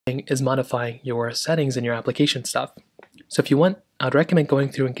is modifying your settings in your application stuff. So if you want, I'd recommend going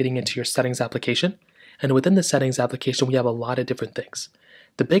through and getting into your settings application. And within the settings application, we have a lot of different things.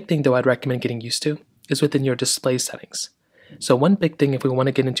 The big thing though I'd recommend getting used to is within your display settings. So one big thing, if we want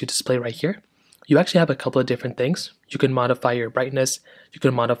to get into display right here, you actually have a couple of different things. You can modify your brightness, you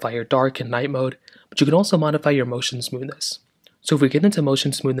can modify your dark and night mode, but you can also modify your motion smoothness. So if we get into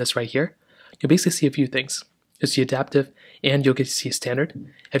motion smoothness right here, you'll basically see a few things. You'll see adaptive and you'll get to see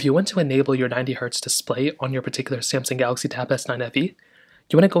standard. If you want to enable your 90 Hz display on your particular Samsung Galaxy Tab S9 FE,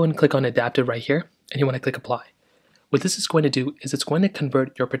 you want to go and click on adaptive right here and you want to click apply. What this is going to do is it's going to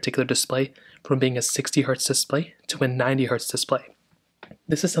convert your particular display from being a 60 Hz display to a 90 Hz display.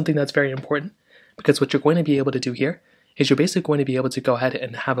 This is something that's very important because what you're going to be able to do here is you're basically going to be able to go ahead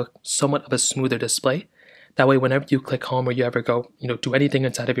and have somewhat of a smoother display. That way, whenever you click home or you ever go, do anything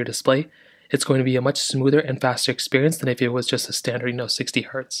inside of your display, it's going to be a much smoother and faster experience than if it was just a standard, 60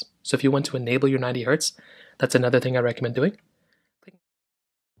 Hz. So if you want to enable your 90 Hz, that's another thing I recommend doing.